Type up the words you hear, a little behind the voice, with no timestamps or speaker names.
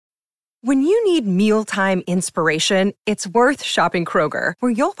When you need mealtime inspiration, it's worth shopping Kroger,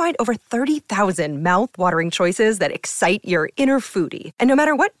 where you'll find over 30,000 mouth-watering choices that excite your inner foodie. And no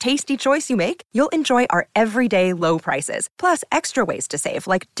matter what tasty choice you make, you'll enjoy our everyday low prices, plus extra ways to save,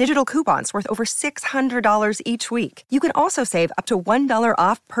 like digital coupons worth over $600 each week. You can also save up to $1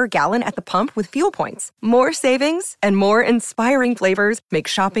 off per gallon at the pump with fuel points. More savings and more inspiring flavors make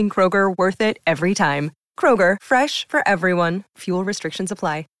shopping Kroger worth it every time. Kroger, fresh for everyone. Fuel restrictions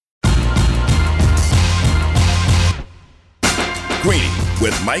apply. Greeny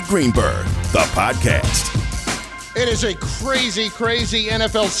with Mike Greenberg, the podcast. It is a crazy, crazy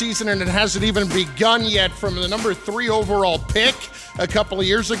NFL season, and it hasn't even begun yet. From the number 3 overall pick a couple of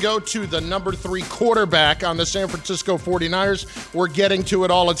years ago to the number 3 quarterback on the San Francisco 49ers. We're getting to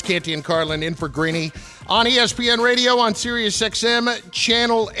it all. It's Canty and Carlin in for Greeny on ESPN Radio on Sirius XM,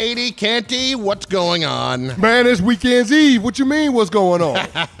 Channel 80. Canty, what's going on? Man, it's weekend's eve. What you mean what's going on?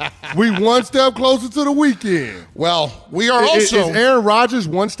 We one step closer to the weekend. Well, we are also... Is Aaron Rodgers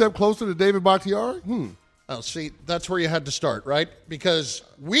one step closer to David Bakhtiari? Oh, see, that's where you had to start, right? Because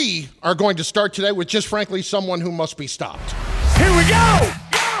we are going to start today with just frankly someone who must be stopped. Here we go!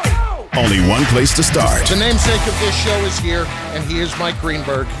 Only one place to start. The namesake of this show is here, and he is Mike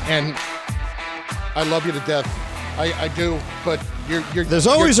Greenberg, and I love you to death. I do, but you're There's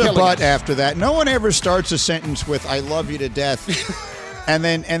always you're a but us. after that. No one ever starts a sentence with "I love you to death," and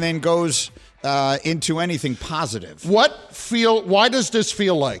then goes into anything positive. Why does this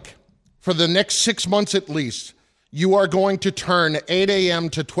feel like? For the next 6 months at least, you are going to turn 8 a.m.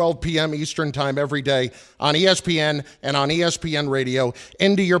 to 12 p.m. Eastern time every day on ESPN and on ESPN Radio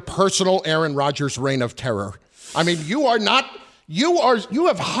into your personal Aaron Rodgers reign of terror. I mean, you have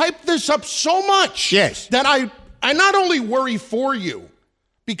hyped this up so much that I not only worry for you,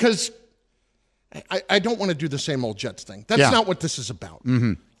 because I don't want to do the same old Jets thing. That's not what this is about.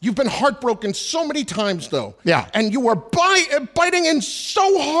 Mm-hmm. You've been heartbroken so many times, though. Yeah. And you are biting in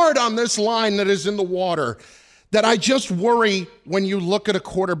so hard on this line that is in the water that I just worry when you look at a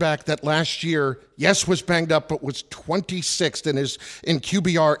quarterback that last year, yes, was banged up, but was 26th in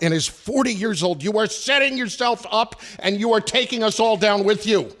QBR and is 40 years old. You are setting yourself up, and you are taking us all down with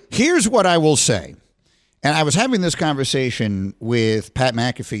you. Here's what I will say. And I was having this conversation with Pat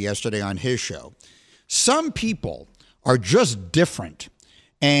McAfee yesterday on his show. Some people are just different.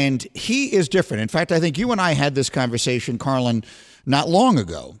 And he is different. In fact, I think you and I had this conversation, Carlin, not long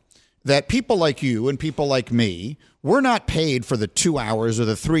ago, that people like you and people like me, we're not paid for the 2 hours or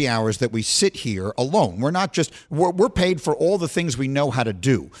the 3 hours that we sit here alone. We're paid for all the things we know how to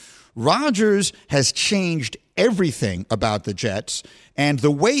do. Rodgers has changed everything about the Jets, and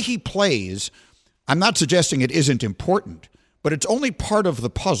the way he plays, I'm not suggesting it isn't important, but it's only part of the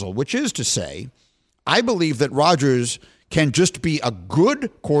puzzle, which is to say, I believe that Rodgers can just be a good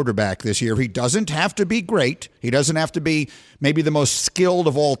quarterback this year. He doesn't have to be great. He doesn't have to be maybe the most skilled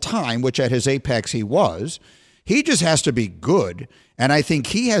of all time, which at his apex he was. He just has to be good. And I think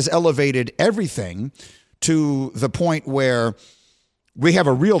he has elevated everything to the point where we have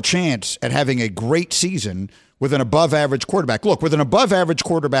a real chance at having a great season with an above-average quarterback. Look, with an above-average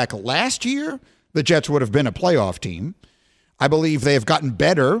quarterback last year, the Jets would have been a playoff team. I believe they have gotten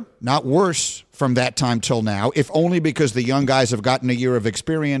better, not worse, from that time till now, if only because the young guys have gotten a year of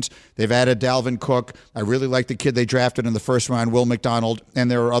experience. They've added Dalvin Cook. I really like the kid they drafted in the first round, Will McDonald, and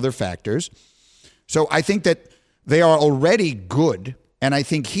there are other factors. So I think that they are already good, and I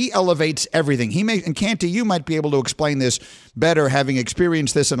think he elevates everything. And Canty, you might be able to explain this better, having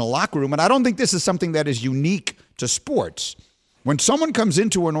experienced this in a locker room, and I don't think this is something that is unique to sports. When someone comes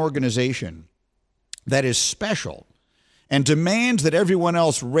into an organization that is special and demands that everyone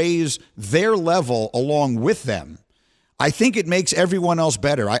else raise their level along with them, I think it makes everyone else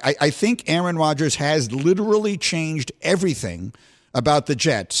better. I think Aaron Rodgers has literally changed everything about the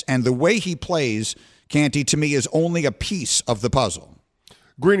Jets, and the way he plays, Canty, to me, is only a piece of the puzzle.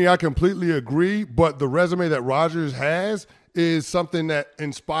 Greeny, I completely agree, but the resume that Rodgers has is something that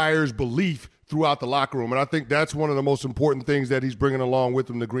inspires belief throughout the locker room, and I think that's one of the most important things that he's bringing along with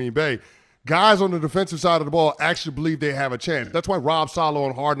him to Green Bay. Guys on the defensive side of the ball actually believe they have a chance. That's why Rob Saleh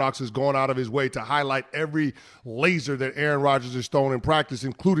on Hard Knocks is going out of his way to highlight every laser that Aaron Rodgers has thrown in practice,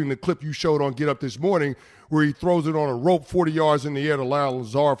 including the clip you showed on Get Up this morning where he throws it on a rope 40 yards in the air to Larry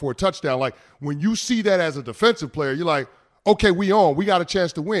Lazard for a touchdown. Like, when you see that as a defensive player, you're like, okay, we on. We got a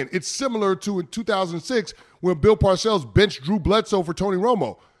chance to win. It's similar to in 2006 when Bill Parcells benched Drew Bledsoe for Tony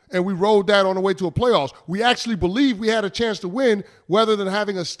Romo, and we rolled that on the way to a playoffs. We actually believed we had a chance to win rather than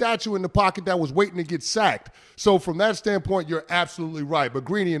having a statue in the pocket that was waiting to get sacked. So from that standpoint, you're absolutely right. But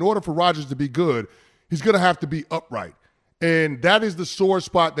Greeny, in order for Rodgers to be good, he's going to have to be upright. And that is the sore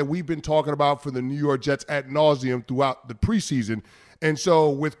spot that we've been talking about for the New York Jets ad nauseum throughout the preseason. And so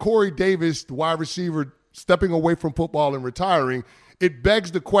with Corey Davis, the wide receiver, stepping away from football and retiring, it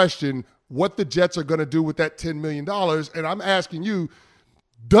begs the question what the Jets are going to do with that $10 million. And I'm asking you,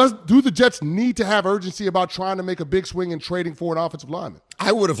 do the Jets need to have urgency about trying to make a big swing and trading for an offensive lineman?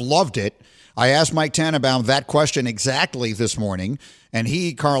 I would have loved it. I asked Mike Tannenbaum that question exactly this morning, and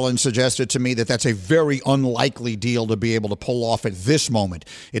he, Carlin, suggested to me that that's a very unlikely deal to be able to pull off at this moment.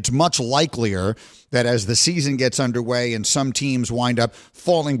 It's much likelier that as the season gets underway and some teams wind up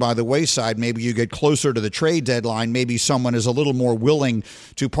falling by the wayside, maybe you get closer to the trade deadline, maybe someone is a little more willing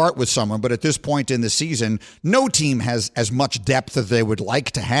to part with someone. But at this point in the season, no team has as much depth as they would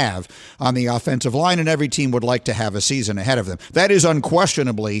like to have on the offensive line, and every team would like to have a season ahead of them. That is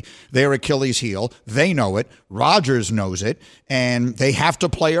unquestionably their Achilles heel. They know it. Rodgers knows it, and they have to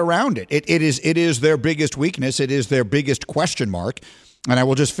play around it. It is their biggest weakness. It is their biggest question mark. And I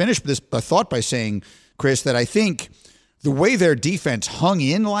will just finish this thought by saying, Chris, that I think the way their defense hung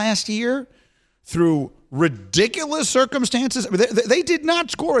in last year through ridiculous circumstances, they did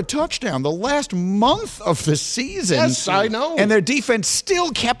not score a touchdown the last month of the season. Yes, I know. And their defense still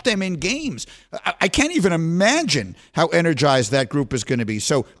kept them in games. I can't even imagine how energized that group is going to be.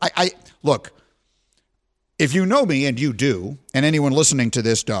 So I look, if you know me, and you do, and anyone listening to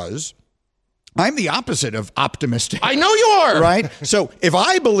this does, I'm the opposite of optimistic. I know you are. Right? So if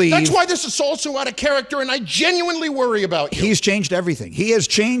I believe... That's why this is also out of character, and I genuinely worry about you. He's changed everything. He has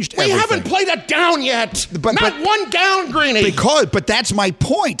changed everything. We haven't played a down yet. Not one down, Greeny. But that's my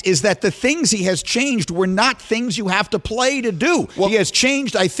point, is that the things he has changed were not things you have to play to do. Well, he has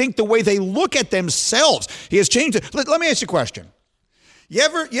changed, I think, the way they look at themselves. He has changed it. Let me ask you a question. You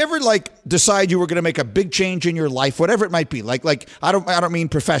ever like decide you were going to make a big change in your life, whatever it might be? Like I don't mean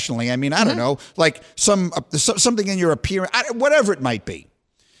professionally. I mean, I don't know, like something in your appearance, whatever it might be.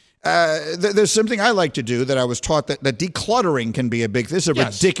 There's something I like to do that I was taught that decluttering can be a big. This is a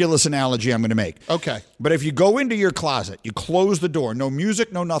ridiculous analogy I'm going to make. Okay. But if you go into your closet, you close the door, no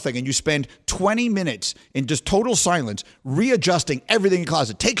music, no nothing, and you spend 20 minutes in just total silence, readjusting everything in your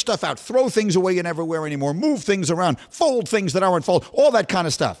closet, take stuff out, throw things away you never wear anymore, move things around, fold things that aren't folded, all that kind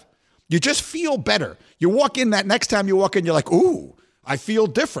of stuff. You just feel better. You walk in, that next time you walk in, you're like, ooh, I feel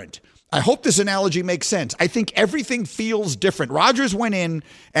different. I hope this analogy makes sense. I think everything feels different. Rodgers went in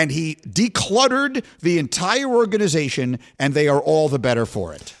and he decluttered the entire organization, and they are all the better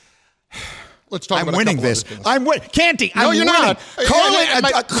for it. Let's talk about winning this. I'm winning. Canty, I'm you're winning. not. Carlin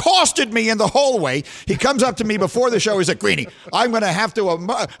accosted me in the hallway. He comes up to me before the show. He's like, Greeny, I'm going to have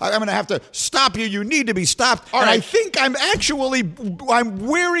to stop you. You need to be stopped. And I think I'm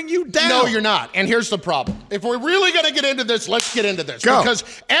wearing you down. No, you're not. And here's the problem. If we're really going to get into this, let's get into this. Go. Because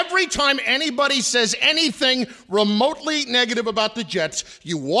every time anybody says anything remotely negative about the Jets,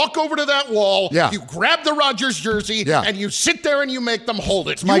 you walk over to that wall, you grab the Rodgers jersey, and you sit there and you make them hold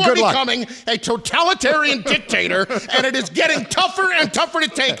it. You are becoming a totalitarian dictator, and it is getting tougher and tougher to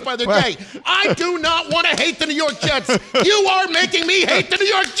take by the day. I do not want to hate the New York Jets. You are making me hate the New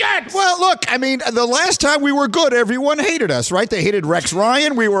York Jets. Well, look, I mean, the last time we were good, everyone hated us, right? They hated Rex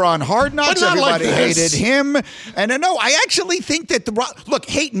Ryan. We were on Hard Knocks. Everybody hated him. And no, I actually think that look,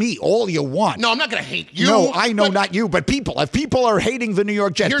 hate me all you want. No, I'm not going to hate you. No, I know, not you, but people. If people are hating the New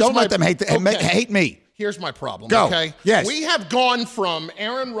York Jets, don't let them hate me. Here's my problem, Go. Okay? Yes. We have gone from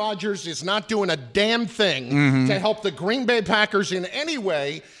Aaron Rodgers is not doing a damn thing to help the Green Bay Packers in any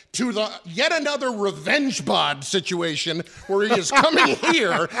way to the yet another revenge bod situation where he is coming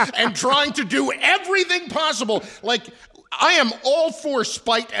here and trying to do everything possible. Like, I am all for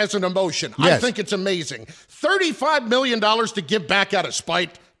spite as an emotion. Yes. I think it's amazing. $35 million to give back out of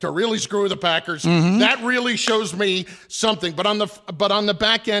spite to really screw the Packers. That really shows me something. But on the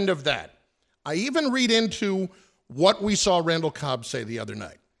back end of that, I even read into what we saw Randall Cobb say the other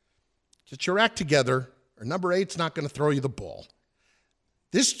night. Get your act together, or number 8's not going to throw you the ball.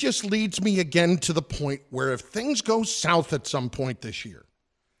 This just leads me again to the point where if things go south at some point this year,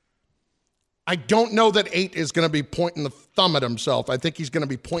 I don't know that 8 is going to be pointing the thumb at himself. I think he's going to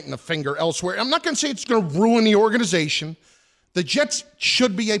be pointing the finger elsewhere. I'm not going to say it's going to ruin the organization. The Jets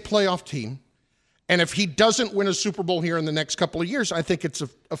should be a playoff team. And if he doesn't win a Super Bowl here in the next couple of years, I think it's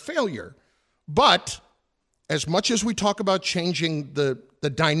a failure. But as much as we talk about changing the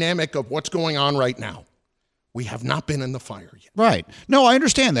dynamic of what's going on right now, we have not been in the fire yet. Right. No, I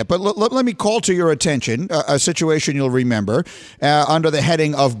understand that. But let me call to your attention a situation you'll remember under the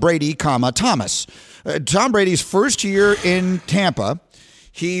heading of Brady, Thomas. Tom Brady's first year in Tampa,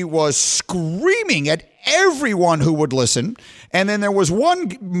 he was screaming at everyone who would listen And then there was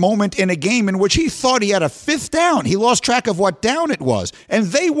one moment in a game in which he thought he had a fifth down. He lost track of what down it was. And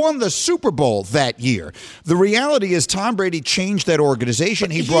they won the Super Bowl that year. The reality is Tom Brady changed that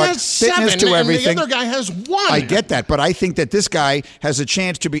organization. He brought fitness to everything. And the other guy has one. I get that, but I think that this guy has a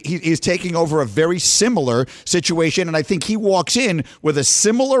chance to be, he's taking over a very similar situation, and I think he walks in with a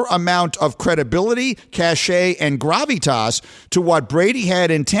similar amount of credibility, cachet, and gravitas to what Brady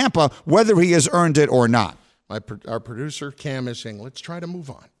had in Tampa, whether he has earned it or not. Our producer, Cam, is saying, let's try to move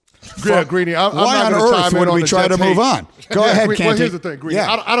on. Yeah, Greeny, why on earth would we try to move on? Go ahead, Canty. Well, here's the thing, Greeny.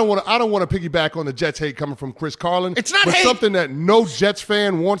 Yeah. I don't want to piggyback on the Jets hate coming from Chris Carlin. It's not but hate. Something that no Jets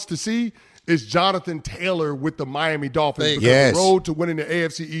fan wants to see is Jonathan Taylor with the Miami Dolphins, because the road to winning the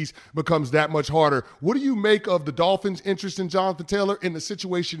AFC East becomes that much harder. What do you make of the Dolphins' interest in Jonathan Taylor and the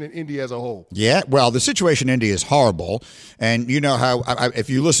situation in Indy as a whole? Yeah, well, the situation in Indy is horrible, and you know how,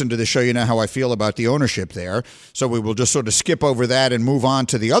 if you listen to the show, you know how I feel about the ownership there, so we will just sort of skip over that and move on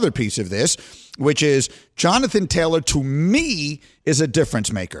to the other piece of this, which is Jonathan Taylor, to me, is a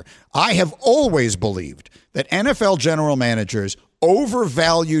difference maker. I have always believed that NFL general managers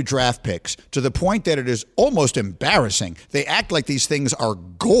overvalue draft picks to the point that it is almost embarrassing. They act like these things are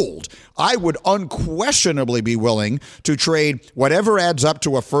gold. I would unquestionably be willing to trade whatever adds up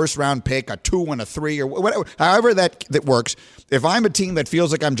to a first-round pick, a 2 and a 3, or whatever, however that works. If I'm a team that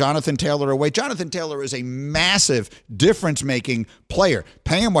feels like I'm Jonathan Taylor away, Jonathan Taylor is a massive difference-making player.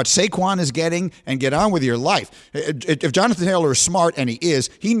 Pay him what Saquon is getting and get on with your life. If Jonathan Taylor is smart, and he is,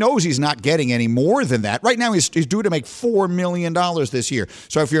 he knows he's not getting any more than that. Right now, he's due to make $4 million this year.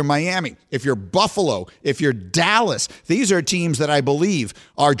 So if you're Miami, if you're Buffalo, if you're Dallas, these are teams that I believe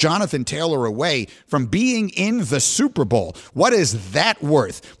are Jonathan Taylor away from being in the Super Bowl. What is that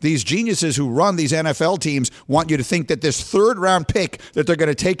worth? These geniuses who run these NFL teams want you to think that this third-round pick that they're going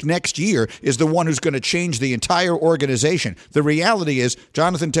to take next year is the one who's going to change the entire organization. The reality is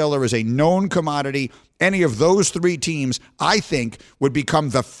Jonathan Taylor is a known commodity. Any of those three teams, I think, would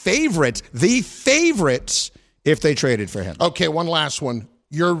become the favorites if they traded for him. Okay, one last one.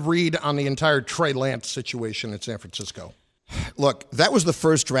 Your read on the entire Trey Lance situation in San Francisco. Look, that was the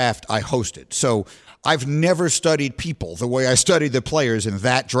first draft I hosted, so I've never studied people the way I studied the players in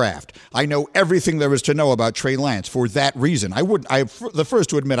that draft. I know everything there is to know about Trey Lance for that reason. I'm the first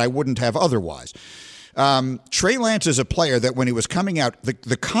to admit I wouldn't have otherwise. Trey Lance is a player that when he was coming out,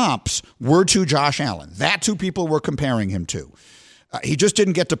 the comps were to Josh Allen. That's who people were comparing him to. He just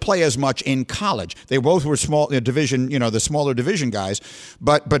didn't get to play as much in college. They both were small division, the smaller division guys.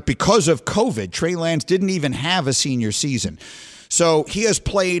 But because of COVID, Trey Lance didn't even have a senior season. So he has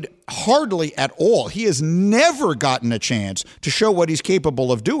played hardly at all. He has never gotten a chance to show what he's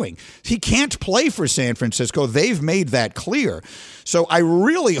capable of doing. He can't play for San Francisco. They've made that clear. So I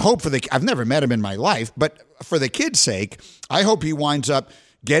really hope I've never met him in my life, but for the kid's sake, I hope he winds up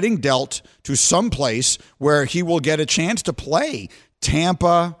getting dealt to some place where he will get a chance to play.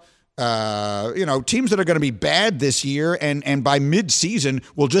 Tampa, teams that are going to be bad this year, and by mid-season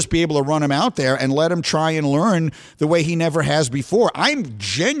will just be able to run him out there and let him try and learn the way he never has before. I'm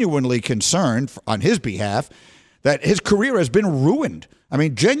genuinely concerned on his behalf that his career has been ruined. I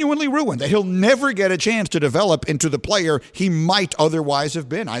mean, genuinely ruined, that he'll never get a chance to develop into the player he might otherwise have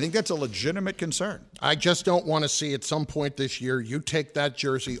been. I think that's a legitimate concern. I just don't want to see at some point this year you take that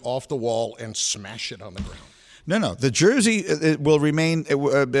jersey off the wall and smash it on the ground. No. The jersey will remain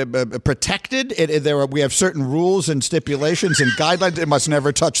protected. We have certain rules and stipulations and guidelines. It must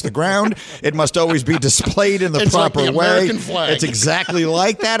never touch the ground. It must always be displayed in the proper like the way. American flag. It's exactly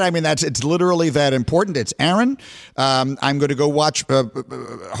like that. I mean, it's literally that important. It's Aaron. I'm going to go watch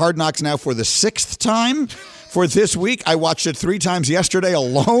Hard Knocks now for the 6th time. For this week, I watched it 3 times yesterday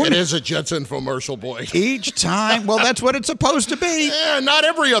alone. It is a Jets infomercial, boy. Each time. Well, that's what it's supposed to be. Yeah, not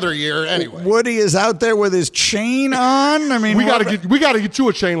every other year, anyway. Woody is out there with his chain on. I mean, we got to get you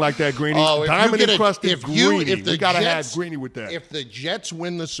a chain like that, Greeny. Oh, Diamond encrusted Greeny. We got to have Greeny with that. If the Jets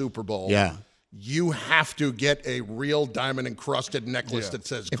win the Super Bowl, yeah, you have to get a real diamond encrusted necklace that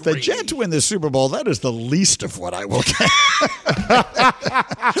says if Greeny. the Jets win the Super Bowl, that is the least of what I will get.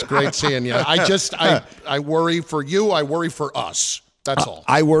 It's great seeing you. I worry for you. I worry for us. That's all.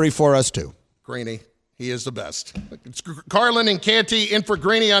 I worry for us too. Greeny. He is the best. It's Carlin and Canty in for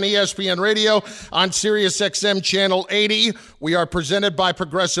Greeny on ESPN Radio on Sirius XM Channel 80. We are presented by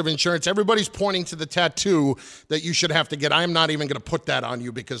Progressive Insurance. Everybody's pointing to the tattoo that you should have to get. I am not even going to put that on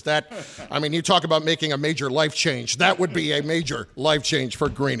you because you talk about making a major life change. That would be a major life change for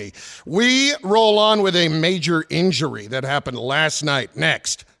Greeny. We roll on with a major injury that happened last night.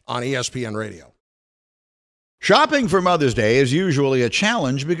 Next on ESPN Radio. Shopping for Mother's Day is usually a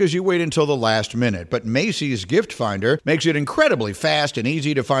challenge because you wait until the last minute, but Macy's Gift Finder makes it incredibly fast and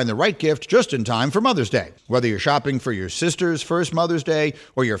easy to find the right gift just in time for Mother's Day. Whether you're shopping for your sister's first Mother's Day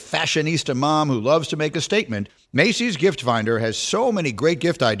or your fashionista mom who loves to make a statement, Macy's Gift Finder has so many great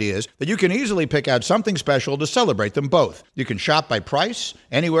gift ideas that you can easily pick out something special to celebrate them both. You can shop by price,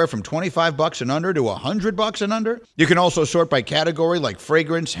 anywhere from $25 and under to $100 and under. You can also sort by category like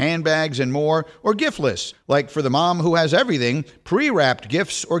fragrance, handbags, and more, or gift lists, like for the mom who has everything, pre-wrapped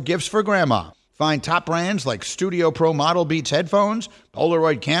gifts or gifts for grandma. Find top brands like Studio Pro Model Beats headphones,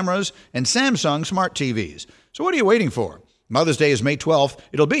 Polaroid cameras, and Samsung smart TVs. So what are you waiting for? Mother's Day is May 12th.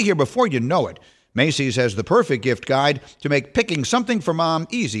 It'll be here before you know it. Macy's has the perfect gift guide to make picking something for mom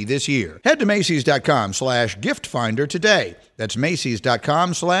easy this year. Head to Macys.com/giftfinder today. That's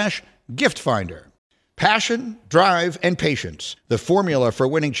Macys.com/giftfinder. Passion, drive, and patience. The formula for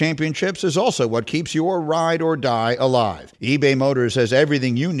winning championships is also what keeps your ride or die alive. eBay Motors has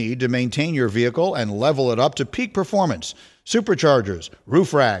everything you need to maintain your vehicle and level it up to peak performance. Superchargers,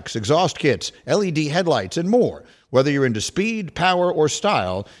 roof racks, exhaust kits, LED headlights, and more. Whether you're into speed, power, or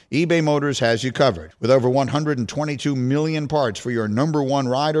style, eBay Motors has you covered. With over 122 million parts for your number one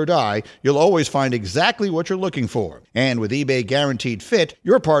ride or die, you'll always find exactly what you're looking for. And with eBay Guaranteed Fit,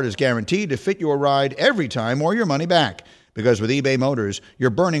 your part is guaranteed to fit your ride every time or your money back. Because with eBay Motors, you're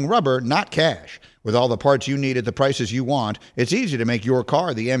burning rubber, not cash. With all the parts you need at the prices you want, it's easy to make your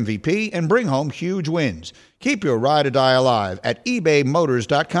car the MVP and bring home huge wins. Keep your ride or die alive at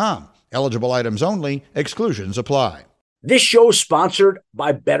ebaymotors.com. Eligible items only. Exclusions apply. This show is sponsored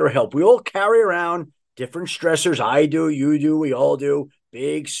by BetterHelp. We all carry around different stressors. I do, you do, we all do,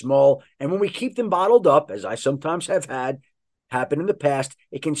 big, small. And when we keep them bottled up, as I sometimes have had happen in the past,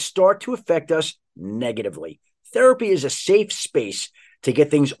 it can start to affect us negatively. Therapy is a safe space to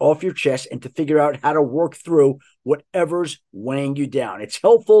get things off your chest and to figure out how to work through whatever's weighing you down. It's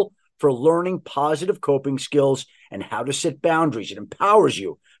helpful for learning positive coping skills and how to set boundaries. It empowers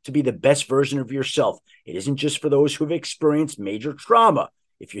you to be the best version of yourself. It isn't just for those who have experienced major trauma.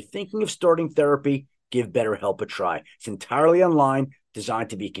 If you're thinking of starting therapy, give BetterHelp a try. It's entirely online, designed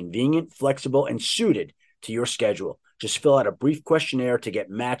to be convenient, flexible, and suited to your schedule. Just fill out a brief questionnaire to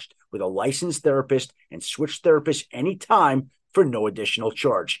get matched with a licensed therapist and switch therapists anytime for no additional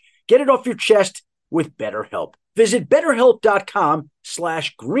charge. Get it off your chest with BetterHelp. Visit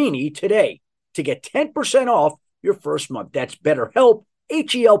BetterHelp.com/Greeny today to get 10% off your first month. That's BetterHelp,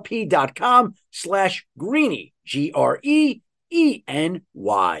 HELP.com/Greeny, GREENY.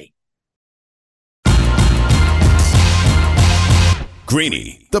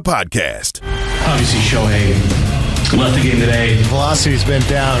 Greeny, the podcast. Obviously, Shohei left the game today. Velocity's been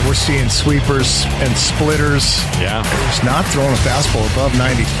down. We're seeing sweepers and splitters. Yeah. He's not throwing a fastball above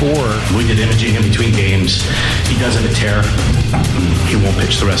 94. We did imaging in between games. He does have a tear. He won't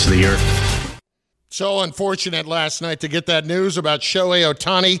pitch the rest of the year. So unfortunate last night to get that news about Shohei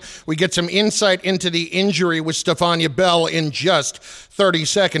Ohtani. We get some insight into the injury with Stefania Bell in just 30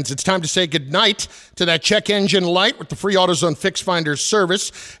 seconds. It's time to say goodnight to that check engine light with the free AutoZone Fix Finder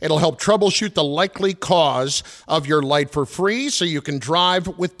service. It'll help troubleshoot the likely cause of your light for free so you can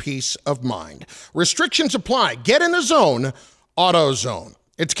drive with peace of mind. Restrictions apply. Get in the zone, AutoZone.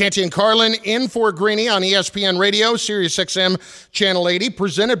 It's Canty and Carlin in for Greeny on ESPN Radio, Sirius XM Channel 80,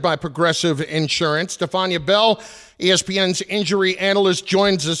 presented by Progressive Insurance. Stefania Bell, ESPN's injury analyst,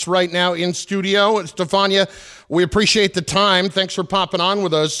 joins us right now in studio. Stefania, we appreciate the time. Thanks for popping on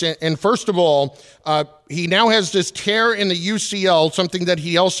with us. And first of all, he now has this tear in the UCL, something that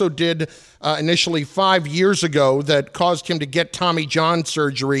he also did initially 5 years ago that caused him to get Tommy John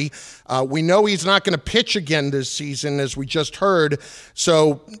surgery. We know he's not going to pitch again this season, as we just heard.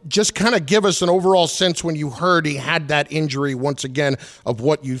 So just kind of give us an overall sense when you heard he had that injury once again of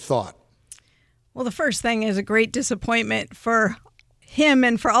what you thought. Well, the first thing is a great disappointment for him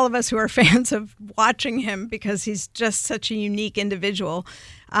and for all of us who are fans of watching him because he's just such a unique individual.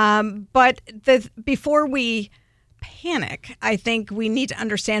 But before we panic, I think we need to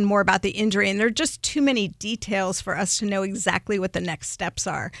understand more about the injury. And there are just too many details for us to know exactly what the next steps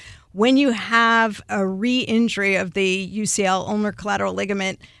are. When you have a re-injury of the UCL, ulnar collateral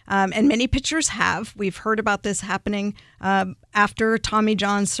ligament, and many pitchers have, we've heard about this happening after Tommy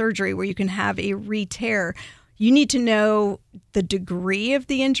John surgery where you can have a re-tear. You need to know the degree of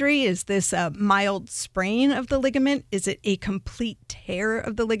the injury. Is this a mild sprain of the ligament? Is it a complete tear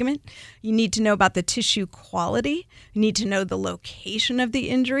of the ligament? You need to know about the tissue quality. You need to know the location of the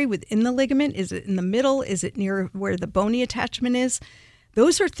injury within the ligament. Is it in the middle? Is it near where the bony attachment is?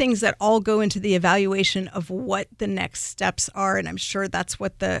 Those are things that all go into the evaluation of what the next steps are, and I'm sure that's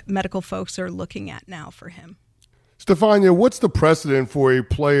what the medical folks are looking at now for him. Stefania, what's the precedent for a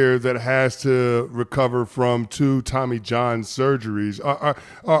player that has to recover from 2 Tommy John surgeries?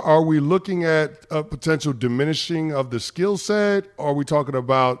 Are we looking at a potential diminishing of the skill set? Are we talking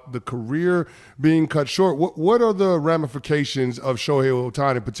about the career being cut short? What are the ramifications of Shohei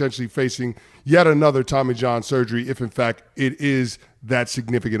Ohtani potentially facing yet another Tommy John surgery if, in fact, it is that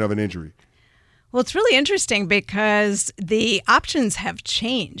significant of an injury? Well, it's really interesting because the options have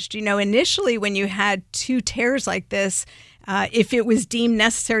changed. You know, initially when you had 2 tears like this, if it was deemed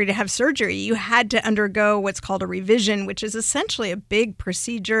necessary to have surgery, you had to undergo what's called a revision, which is essentially a big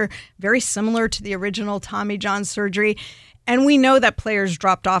procedure, very similar to the original Tommy John surgery. And we know that players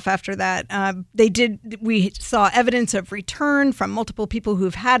dropped off after that. We saw evidence of return from multiple people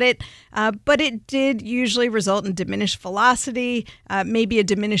who've had it, but it did usually result in diminished velocity, maybe a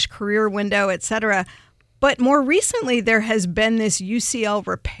diminished career window, et cetera. But more recently, there has been this UCL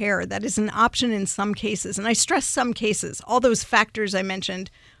repair that is an option in some cases. And I stress some cases. All those factors I mentioned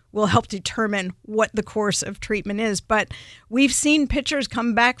will help determine what the course of treatment is. But we've seen pitchers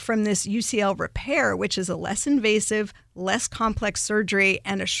come back from this UCL repair, which is a less invasive, less complex surgery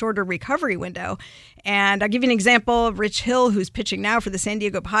and a shorter recovery window. And I'll give you an example of Rich Hill, who's pitching now for the San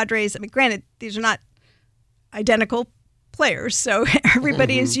Diego Padres. I mean, granted, these are not identical players, so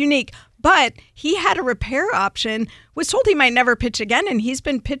everybody is unique. But he had a repair option, was told he might never pitch again, and he's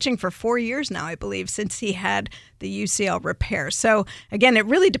been pitching for 4 years now, I believe, since he had the UCL repair. So, again, it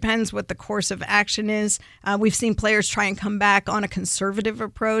really depends what the course of action is. We've seen players try and come back on a conservative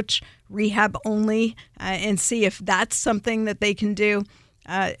approach, rehab only, and see if that's something that they can do.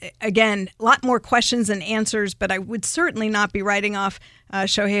 Again, a lot more questions than answers, but I would certainly not be writing off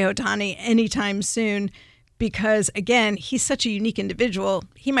Shohei Ohtani anytime soon. Because, again, he's such a unique individual,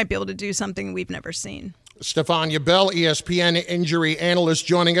 he might be able to do something we've never seen. Stefania Bell, ESPN injury analyst,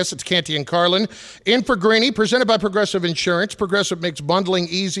 joining us. It's Canty and Carlin. In for Greeny, presented by Progressive Insurance. Progressive makes bundling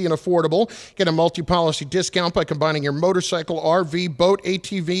easy and affordable. Get a multi-policy discount by combining your motorcycle, RV, boat,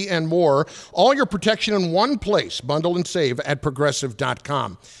 ATV, and more. All your protection in one place. Bundle and save at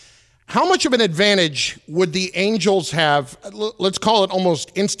Progressive.com. How much of an advantage would the Angels have, let's call it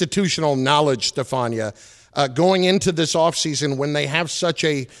almost institutional knowledge, Stefania, going into this offseason when they have such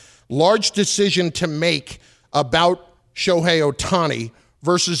a large decision to make about Shohei Ohtani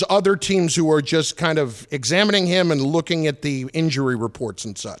versus other teams who are just kind of examining him and looking at the injury reports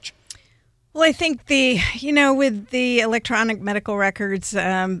and such? Well, I think with the electronic medical records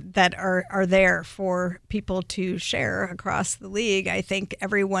that are there for people to share across the league, I think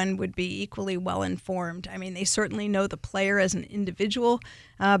everyone would be equally well informed. I mean, they certainly know the player as an individual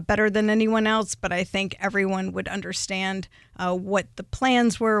better than anyone else, but I think everyone would understand what the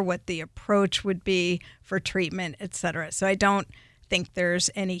plans were, what the approach would be for treatment, et cetera. So I don't think there's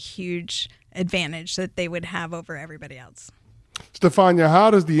any huge advantage that they would have over everybody else. Stefania, how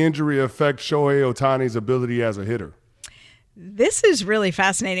does the injury affect Shohei Ohtani's ability as a hitter? This is really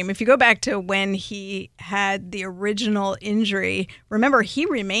fascinating. If you go back to when he had the original injury, remember, he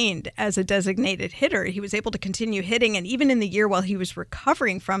remained as a designated hitter. He was able to continue hitting, and even in the year while he was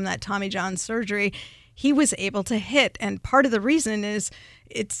recovering from that Tommy John surgery, he was able to hit. And part of the reason is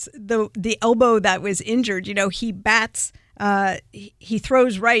it's the elbow that was injured. You know, he bats. He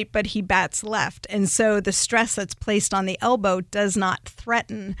throws right, but he bats left. And so the stress that's placed on the elbow does not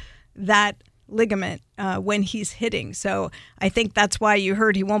threaten that ligament when he's hitting. So I think that's why you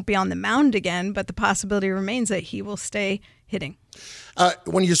heard he won't be on the mound again, but the possibility remains that he will stay hitting.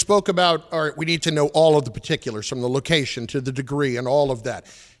 When you spoke about, all right, we need to know all of the particulars from the location to the degree and all of that.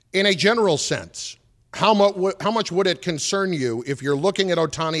 In a general sense, how much would it concern you if you're looking at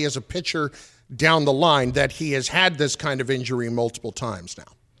Ohtani as a pitcher down the line that he has had this kind of injury multiple times now?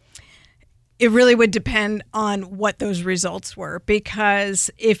 It really would depend on what those results were, because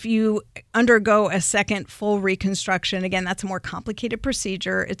if you undergo a second full reconstruction, again, that's a more complicated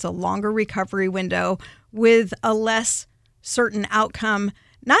procedure. It's a longer recovery window with a less certain outcome,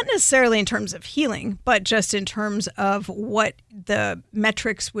 not necessarily in terms of healing, but just in terms of what the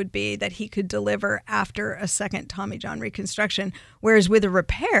metrics would be that he could deliver after a second Tommy John reconstruction. Whereas with a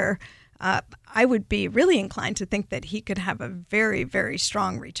repair, I would be really inclined to think that he could have a very, very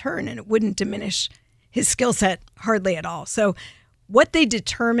strong return, and it wouldn't diminish his skill set hardly at all. So what they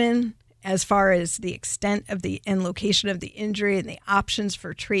determine as far as the extent of the and location of the injury and the options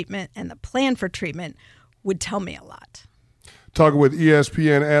for treatment and the plan for treatment would tell me a lot. Talking with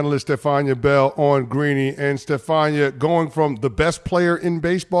ESPN analyst Stefania Bell on Greeny. And Stefania, going from the best player in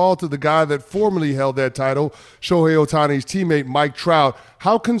baseball to the guy that formerly held that title, Shohei Ohtani's teammate Mike Trout,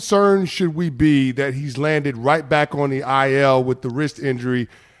 how concerned should we be that he's landed right back on the IL with the wrist injury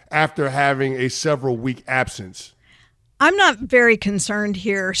after having a several-week absence? I'm not very concerned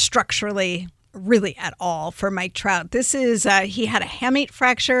here structurally, really at all, for Mike Trout. This is, he had a hamate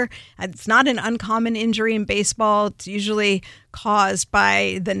fracture. It's not an uncommon injury in baseball. It's usually caused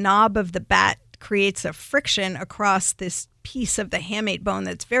by the knob of the bat creates a friction across this piece of the hamate bone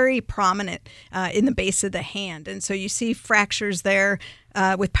that's very prominent in the base of the hand. And so you see fractures there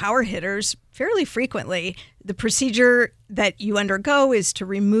with power hitters fairly frequently. The procedure that you undergo is to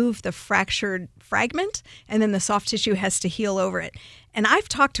remove the fractured fragment, and then the soft tissue has to heal over it. And I've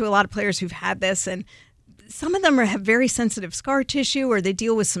talked to a lot of players who've had this, and some of them have very sensitive scar tissue, or they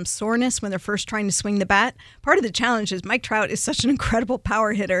deal with some soreness when they're first trying to swing the bat. Part of the challenge is Mike Trout is such an incredible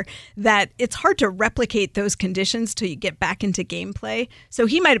power hitter that it's hard to replicate those conditions till you get back into gameplay. So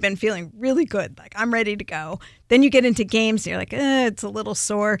he might have been feeling really good, like, I'm ready to go. Then you get into games and you're like, it's a little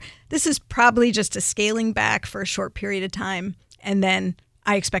sore. This is probably just a scaling back for a short period of time, and then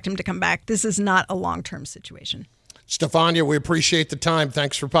I expect him to come back. This is not a long-term situation. Stefania, we appreciate the time.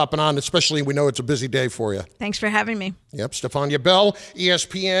 Thanks for popping on, especially we know it's a busy day for you. Thanks for having me. Yep, Stefania Bell,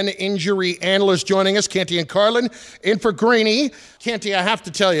 ESPN injury analyst joining us. Canty and Carlin in for Greeny. Canty, I have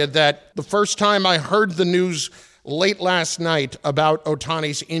to tell you that the first time I heard the news late last night about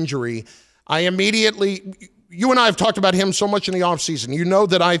Ohtani's injury, I immediately, you and I have talked about him so much in the offseason. You know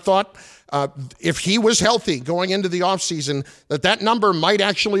that I thought if he was healthy going into the offseason, that number might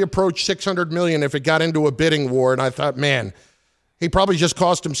actually approach $600 million if it got into a bidding war. And I thought, man, he probably just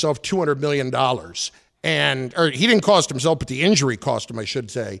cost himself $200 million. Or he didn't cost himself, but the injury cost him, I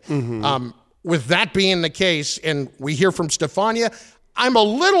should say. Mm-hmm. With that being the case, and we hear from Stefania, I'm a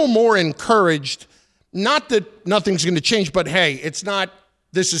little more encouraged. Not that nothing's going to change, but hey, it's not,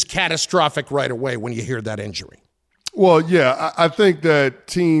 this is catastrophic right away when you hear that injury. Well, yeah, I think that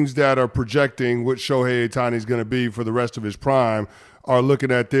teams that are projecting what Shohei Ohtani is going to be for the rest of his prime are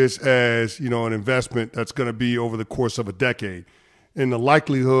looking at this as, an investment that's going to be over the course of a decade. And the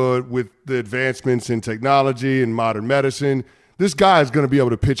likelihood with the advancements in technology and modern medicine, this guy is going to be able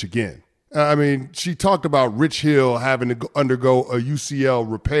to pitch again. I mean, she talked about Rich Hill having to undergo a UCL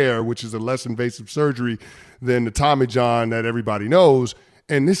repair, which is a less invasive surgery than the Tommy John that everybody knows.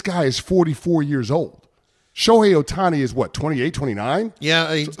 And this guy is 44 years old. Shohei Ohtani is what, 28, 29?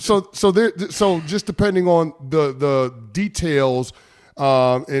 Yeah. So just depending on the details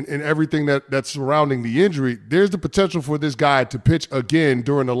and everything that's surrounding the injury, there's the potential for this guy to pitch again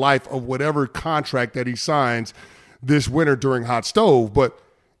during the life of whatever contract that he signs this winter during Hot Stove. But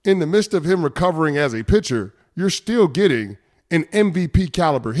in the midst of him recovering as a pitcher, you're still getting an MVP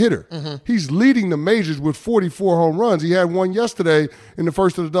caliber hitter. Mm-hmm. He's leading the majors with 44 home runs. He had one yesterday in the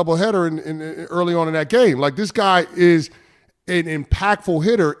first of the doubleheader in early on in that game. Like, this guy is an impactful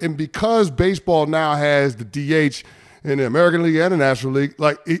hitter, and because baseball now has the DH in the American League and the National League,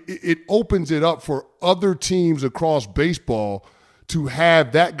 like it opens it up for other teams across baseball to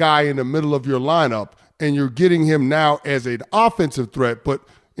have that guy in the middle of your lineup, and you're getting him now as an offensive threat, but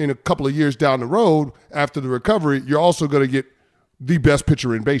in a couple of years down the road after the recovery, you're also going to get the best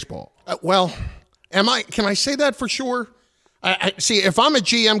pitcher in baseball. Can I say that for sure? I see, if I'm a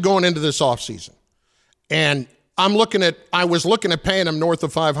GM going into this offseason and I was looking at paying him north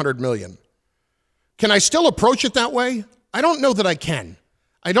of $500 million, can I still approach it that way? I don't know that I can.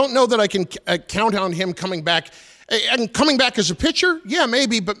 I don't know that I can count on him coming back. And coming back as a pitcher, yeah,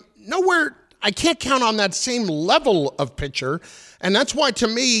 maybe, but nowhere. I can't count on that same level of pitcher. And that's why, to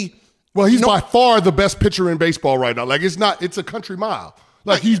me, well, he's by far the best pitcher in baseball right now. Like, it's a country mile.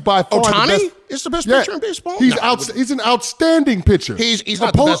 Like, he's by far Ohtani the best. Is the best pitcher in baseball? He's an outstanding pitcher. He's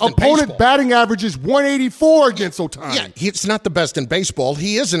not the best in baseball. Opponent batting average is 184 against Ohtani. Yeah, he's not the best in baseball.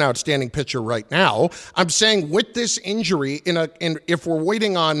 He is an outstanding pitcher right now. I'm saying with this injury, if we're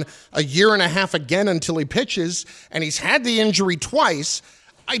waiting on a year and a half again until he pitches, and he's had the injury twice,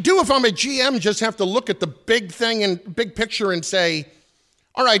 I do, if I'm a GM, just have to look at the big thing and big picture and say,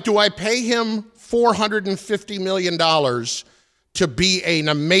 all right, do I pay him $450 million to be an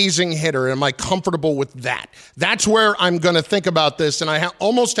amazing hitter? Am I comfortable with that? That's where I'm going to think about this, and I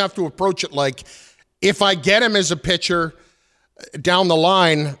almost have to approach it like, if I get him as a pitcher down the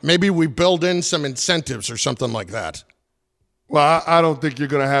line, maybe we build in some incentives or something like that. Well, I don't think you're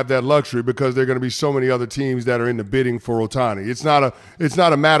going to have that luxury because there are going to be so many other teams that are in the bidding for Ohtani. It's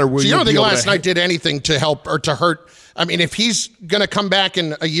not a matter where you don't think last night did anything to help or to hurt. I mean, if he's going to come back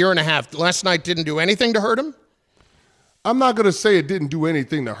in a year and a half, last night didn't do anything to hurt him? I'm not going to say it didn't do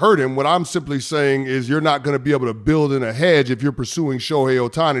anything to hurt him. What I'm simply saying is you're not going to be able to build in a hedge if you're pursuing Shohei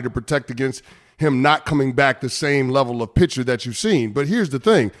Ohtani to protect against him not coming back the same level of pitcher that you've seen. But here's the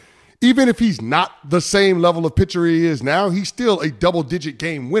thing. Even if he's not the same level of pitcher he is now, he's still a double-digit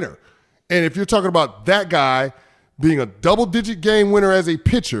game winner. And if you're talking about that guy being a double-digit game winner as a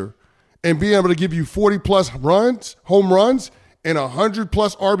pitcher and being able to give you 40-plus runs, home runs, and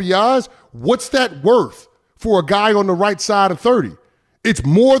 100-plus RBIs, what's that worth for a guy on the right side of 30? It's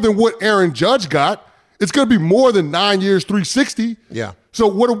more than what Aaron Judge got. It's going to be more than 9 years, 360. Yeah. So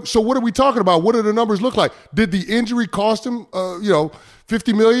what are we talking about? What do the numbers look like? Did the injury cost him,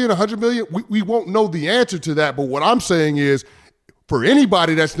 $50 million, $100 million? We won't know the answer to that. But what I'm saying is, for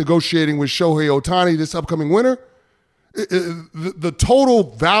anybody that's negotiating with Shohei Ohtani this upcoming winter, the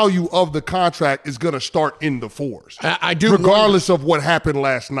total value of the contract is going to start in the fours. I do, regardless of what happened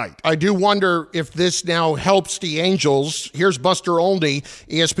last night. I do wonder if this now helps the Angels. Here's Buster Olney,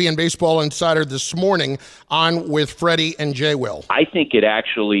 ESPN Baseball Insider this morning, on with Freddie and Jay Will. I think it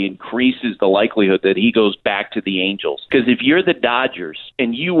actually increases the likelihood that he goes back to the Angels. Because if you're the Dodgers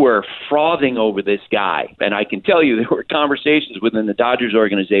and you were frothing over this guy, and I can tell you there were conversations within the Dodgers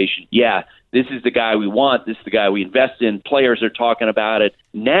organization, yeah, this is the guy we want. This is the guy we invest in. Players are talking about it.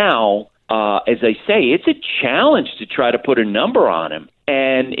 Now, as I say, it's a challenge to try to put a number on him.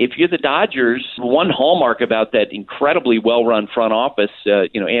 And if you're the Dodgers, one hallmark about that incredibly well-run front office,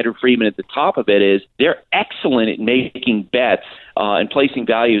 Andrew Friedman at the top of it, is they're excellent at making bets and placing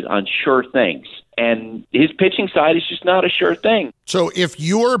values on sure things. And his pitching side is just not a sure thing. So if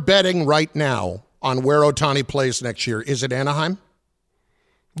you're betting right now on where Ohtani plays next year, is it Anaheim?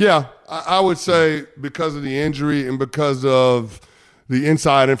 Yeah, I would say because of the injury and because of the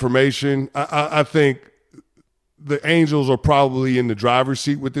inside information, I think the Angels are probably in the driver's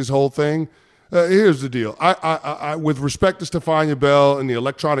seat with this whole thing. Here's the deal. I with respect to Stephania Bell and the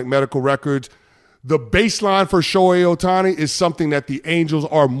electronic medical records, the baseline for Shohei Ohtani is something that the Angels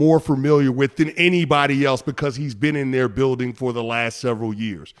are more familiar with than anybody else because he's been in their building for the last several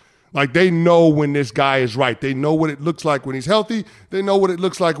years. Like, they know when this guy is right. They know what it looks like when he's healthy. They know what it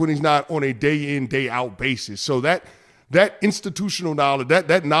looks like when he's not on a day-in, day-out basis. So that institutional knowledge,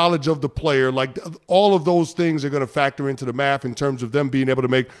 that knowledge of the player, like all of those things are going to factor into the math in terms of them being able to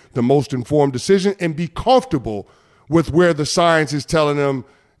make the most informed decision and be comfortable with where the science is telling them,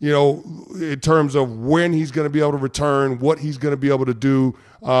 in terms of when he's going to be able to return, what he's going to be able to do,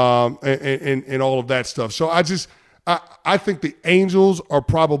 and all of that stuff. So I think the Angels are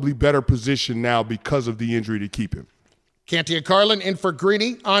probably better positioned now because of the injury to keep him. Canty and Carlin in for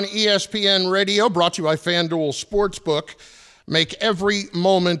Greeny on ESPN Radio, brought to you by FanDuel Sportsbook. Make every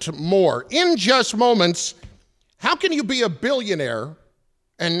moment more. In just moments, how can you be a billionaire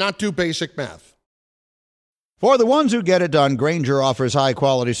and not do basic math? For the ones who get it done, Grainger offers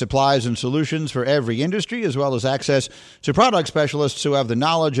high-quality supplies and solutions for every industry, as well as access to product specialists who have the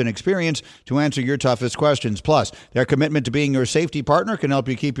knowledge and experience to answer your toughest questions. Plus, their commitment to being your safety partner can help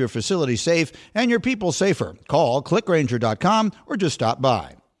you keep your facility safe and your people safer. Call clickgrainger.com or just stop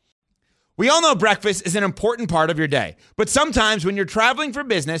by. We all know breakfast is an important part of your day, but sometimes when you're traveling for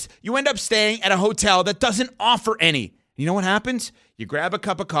business, you end up staying at a hotel that doesn't offer any. You know what happens? You grab a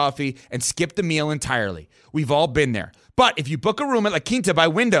cup of coffee and skip the meal entirely. We've all been there. But if you book a room at La Quinta by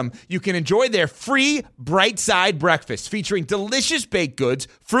Wyndham, you can enjoy their free Bright Side breakfast featuring delicious baked goods,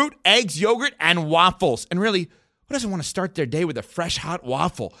 fruit, eggs, yogurt, and waffles. And really, who doesn't want to start their day with a fresh, hot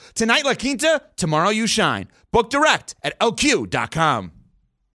waffle? Tonight, La Quinta, tomorrow you shine. Book direct at lq.com.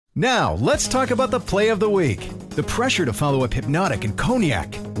 Now, let's talk about the play of the week. The pressure to follow up Hypnotic and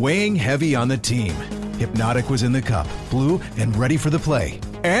Cognac, weighing heavy on the team. Hypnotic was in the cup, blue, and ready for the play.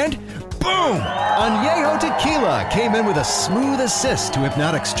 And boom! Añejo Tequila came in with a smooth assist to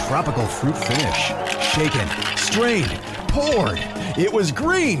Hypnotic's tropical fruit finish. Shaken, strained, poured. It was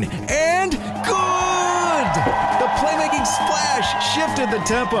green and good! The playmaking splash shifted the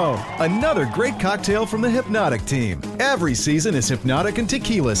tempo. Another great cocktail from the Hypnotic team. Every season is Hypnotic and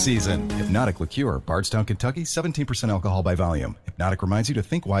Tequila season. Hypnotic Liqueur, Bardstown, Kentucky, 17% alcohol by volume. Hypnotic reminds you to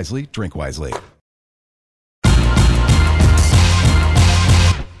think wisely, drink wisely.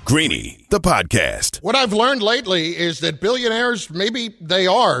 Greeny, the podcast. What I've learned lately is that billionaires, maybe they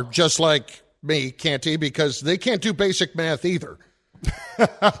are just like me, Canty, because they can't do basic math either.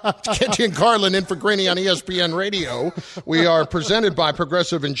 Canty and Carlin in for Greeny on ESPN Radio. We are presented by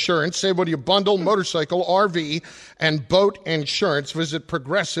Progressive Insurance. Save when you bundle motorcycle, RV, and boat insurance. Visit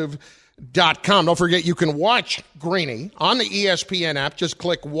progressive.com. Don't forget you can watch Greeny on the ESPN app. Just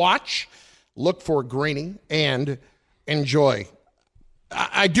click watch, look for Greeny, and enjoy.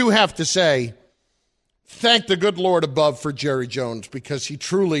 I do have to say, thank the good Lord above for Jerry Jones, because he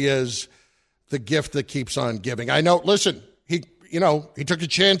truly is the gift that keeps on giving. I know, listen, he took a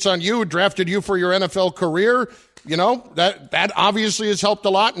chance on you, drafted you for your NFL career. That obviously has helped a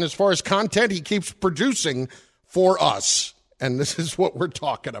lot. And as far as content, he keeps producing for us. And this is what we're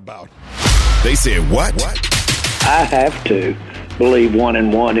talking about. They said what? I have to believe 1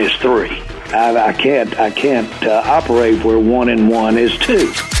 and 1 is 3. I can't operate where 1 and 1 is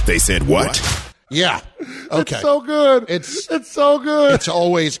 2. They said what? Yeah. Okay. It's so good. It's so good. It's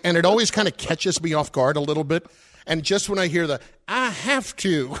always, and it always kind of catches me off guard a little bit. And just when I hear the, I have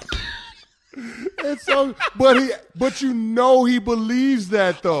to. It's so, but you know he believes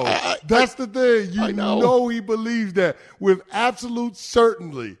that though. That's the thing. You know he believes that with absolute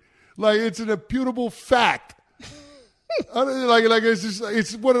certainty. Like it's an imputable fact. Like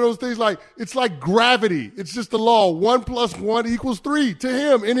it's one of those things. Like it's like gravity. It's just the law. 1 + 1 = 3 to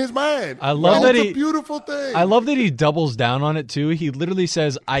him in his mind. I love that it's a beautiful thing. I love that he doubles down on it too. He literally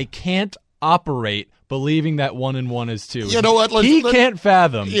says, "I can't operate believing that 1 and 1 is 2." You know what? He can't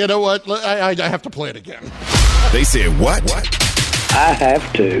fathom. You know what? I have to play it again. They said what? I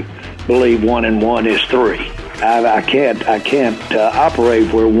have to believe 1 and 1 is 3. I can't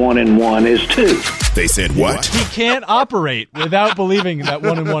operate where 1 and 1 is 2. They said what? He can't operate without believing that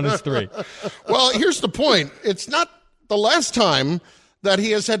 1 and 1 is 3. Well, here's the point. It's not the last time that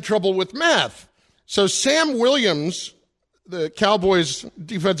he has had trouble with math. So Sam Williams, the Cowboys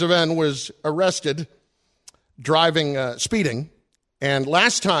defensive end, was arrested driving, speeding. And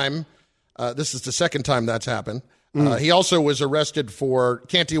last time, this is the second time that's happened, he also was arrested for,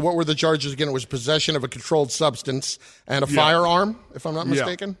 Canty, what were the charges again? It was possession of a controlled substance and a firearm, if I'm not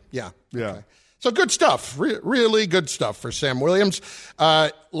mistaken? Yeah. Okay. So good stuff, really good stuff for Sam Williams.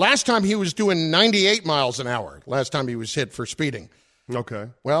 Last time he was doing 98 miles an hour, last time he was hit for speeding. Okay.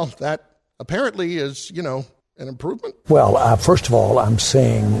 Well, that apparently is, an improvement. Well, first of all, I'm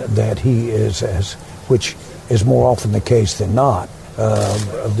saying that he is, which is more often the case than not.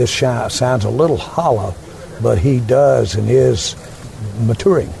 This sounds a little hollow, but he does and is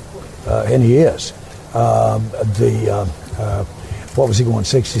maturing, and he is. What was he going,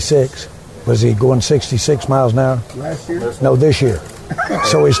 66? Was he going 66 miles an hour? Last year? No, this year.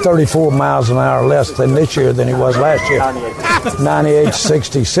 So he's 34 miles an hour less than this year than he was last year.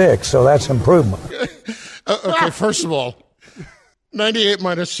 98-66, so that's improvement. Okay, first of all, 98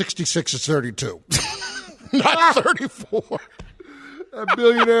 minus 66 is 32. Not 34. That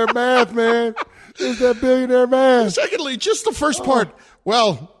billionaire math, man. It's that billionaire math. Secondly, just the first part.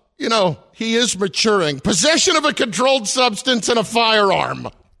 Well, he is maturing. Possession of a controlled substance and a firearm.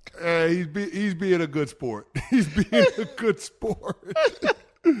 He's being a good sport. He's being a good sport.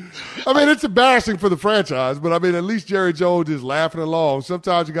 I mean, it's embarrassing for the franchise, but at least Jerry Jones is laughing along.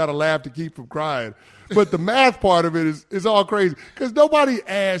 Sometimes you got to laugh to keep from crying. But the math part of it is all crazy because nobody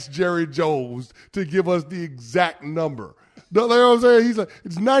asked Jerry Jones to give us the exact number. You know what I'm saying? He's like,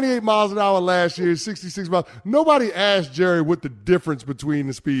 it's 98 miles an hour last year, 66 miles. Nobody asked Jerry what the difference between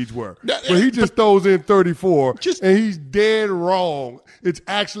the speeds were. But he just throws in 34, and he's dead wrong. It's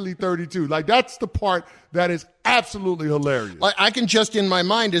actually 32. Like, that's the part that is absolutely hilarious. I can just, in my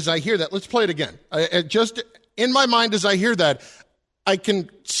mind, as I hear that, let's play it again. Just in my mind, as I hear that, I can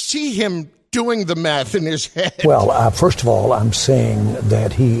see him doing the math in his head. Well, first of all, I'm saying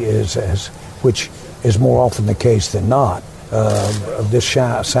that he is, which is more often the case than not. This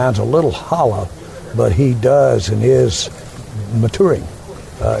sounds a little hollow, but he does and is maturing,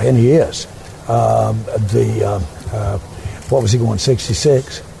 and he is. What was he going,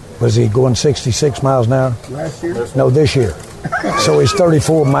 66? Was he going 66 miles an hour? Last year? No, this year. So he's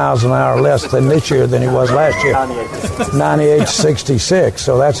 34 miles an hour less than this year than he was last year. 98-66,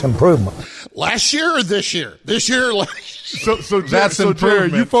 so that's improvement. Last year or this year? This year or So Jerry,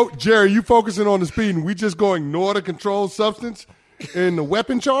 you focusing on the speed, and we just go ignore the controlled substance and the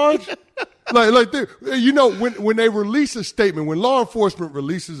weapon charge? when they release a statement, when law enforcement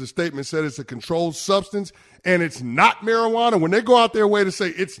releases a statement said it's a controlled substance and it's not marijuana, when they go out their way to say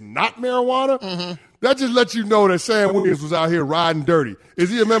it's not marijuana, that just lets you know that Sam Williams was out here riding dirty. Is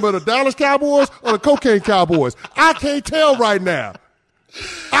he a member of the Dallas Cowboys or the Cocaine Cowboys? I can't tell right now.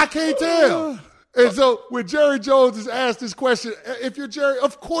 I can't tell. And so when Jerry Jones is asked this question, if you're Jerry,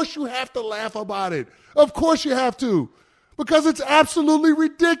 of course you have to laugh about it. Of course you have to. Because it's absolutely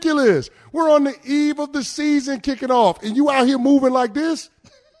ridiculous. We're on the eve of the season kicking off, and you out here moving like this?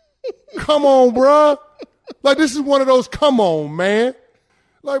 Come on, bruh. Like, this is one of those, come on, man.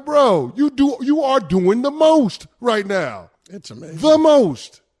 Like, bro, you are doing the most right now. It's amazing. The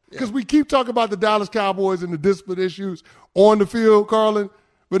most. Because we keep talking about the Dallas Cowboys and the discipline issues on the field, Carlin.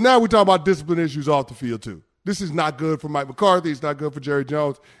 But now we're talking about discipline issues off the field, too. This is not good for Mike McCarthy. It's not good for Jerry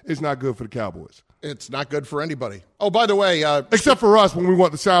Jones. It's not good for the Cowboys. It's not good for anybody. Oh, by the way. Except for us when we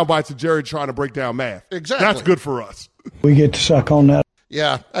want the sound bites of Jerry trying to break down math. Exactly. That's good for us. We get to suck on that.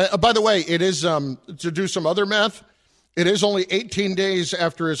 Yeah. By the way, it is to do some other math. It is only 18 days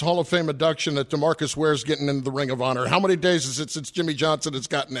after his Hall of Fame induction that DeMarcus Ware's getting into the Ring of Honor. How many days is it since Jimmy Johnson has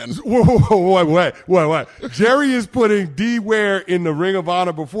gotten in? Wait. Jerry is putting D. Ware in the Ring of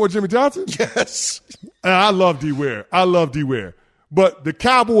Honor before Jimmy Johnson? Yes. And I love D. Ware. But the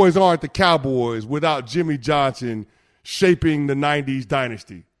Cowboys aren't the Cowboys without Jimmy Johnson shaping the 90s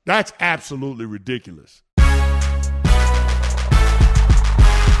dynasty. That's absolutely ridiculous.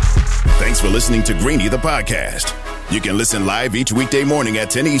 Thanks for listening to Greeny the podcast. You can listen live each weekday morning at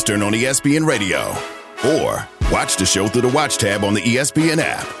 10 Eastern on ESPN Radio. Or watch the show through the Watch tab on the ESPN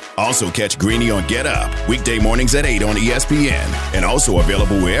app. Also catch Greeny on Get Up, weekday mornings at 8 on ESPN. And also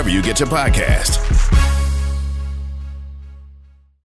available wherever you get your podcast.